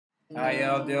How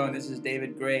y'all doing? This is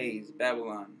David Gray's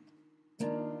Babylon.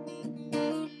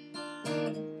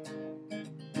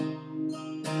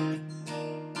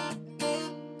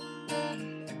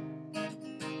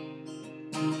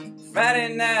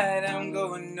 Friday night, I'm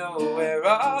going nowhere.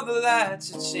 All the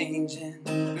lights are changing,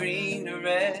 green to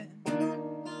red.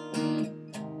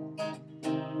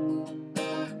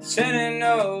 Turning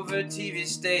over TV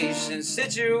stations,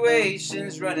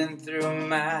 situations running through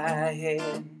my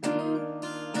head.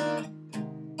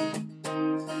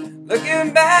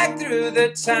 Looking back through the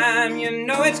time, you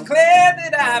know it's clear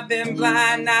that I've been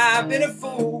blind, I've been a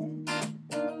fool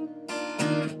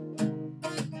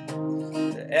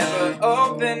to ever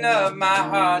open up my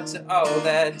heart to all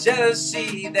that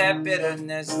jealousy, that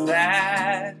bitterness,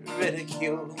 that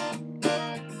ridicule.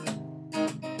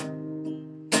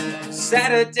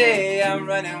 Saturday, I'm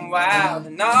running wild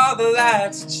and all the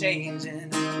lights are changing,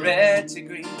 red to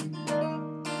green.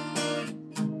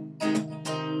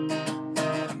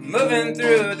 Moving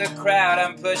through the crowd,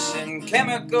 I'm pushing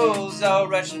chemicals all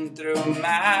rushing through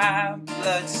my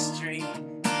bloodstream.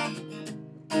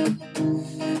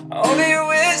 Only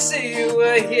wish that you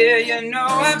were here, you know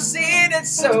I've seen it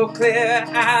so clear.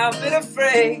 I've been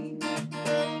afraid,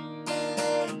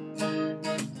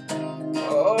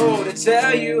 oh, to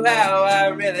tell you how I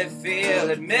really feel.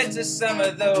 Admit to some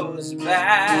of those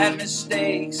bad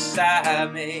mistakes I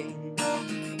made.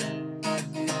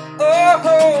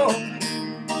 Oh,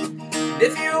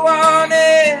 if you want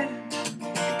it,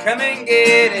 come and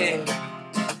get it.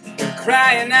 You're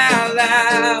crying out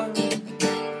loud.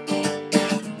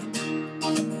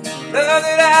 The love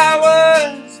that I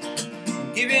was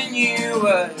giving you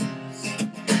was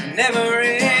never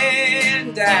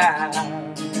in doubt.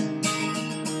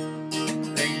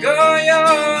 Let go your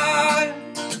heart,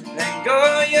 let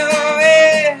go your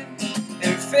head,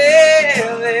 and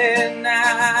feel it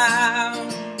now.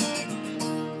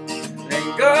 Let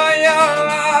go your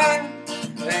heart,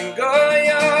 let go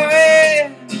your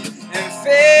head, and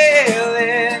feel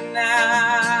it now.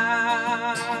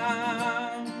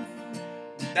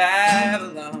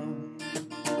 Babylon,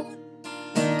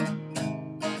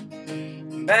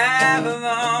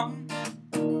 Babylon.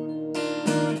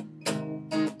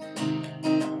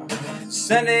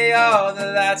 Sunday, all the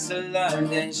lights of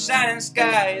London, shining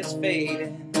sky is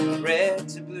fading, red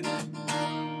to blue.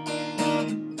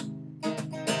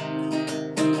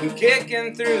 I'm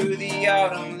kicking through the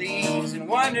autumn leaves and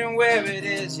wondering where it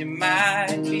is you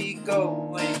might be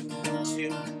going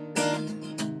to.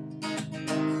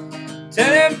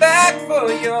 Turning back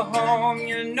for your home,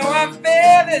 you know I'm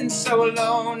feeling so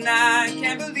alone, I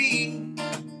can't believe.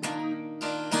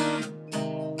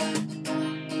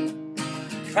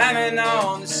 Climbing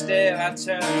on the stair, I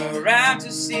turn around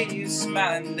to see you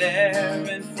smiling there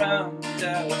in front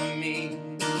of me.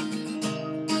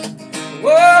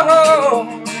 Whoa,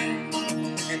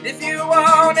 and if you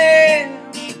want it,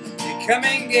 you come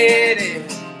and get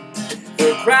it.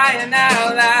 We're crying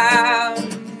out loud.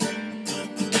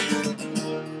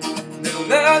 The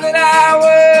love that I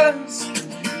was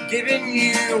giving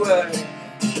you was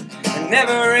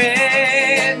never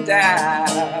in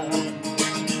doubt.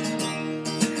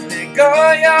 Let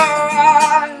go your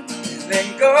heart, let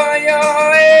go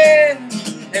your head,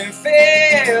 and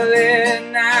feel it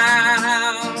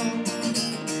now.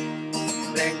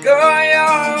 Let go your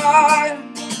heart,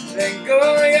 let go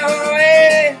your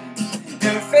head,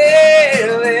 and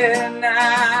feel it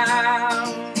now.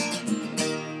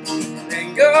 Let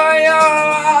go your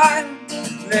heart,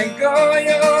 let go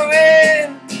your head,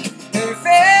 and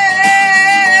feel.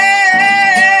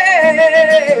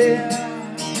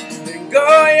 Let go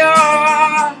your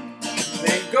heart,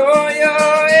 let go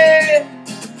your head,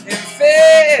 and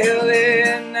feel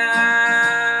it now.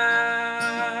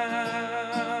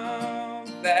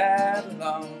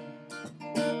 Babylon,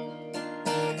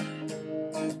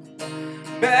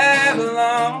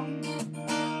 Babylon,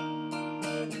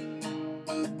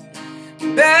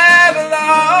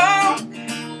 Babylon.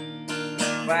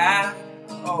 Why,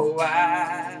 oh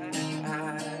why?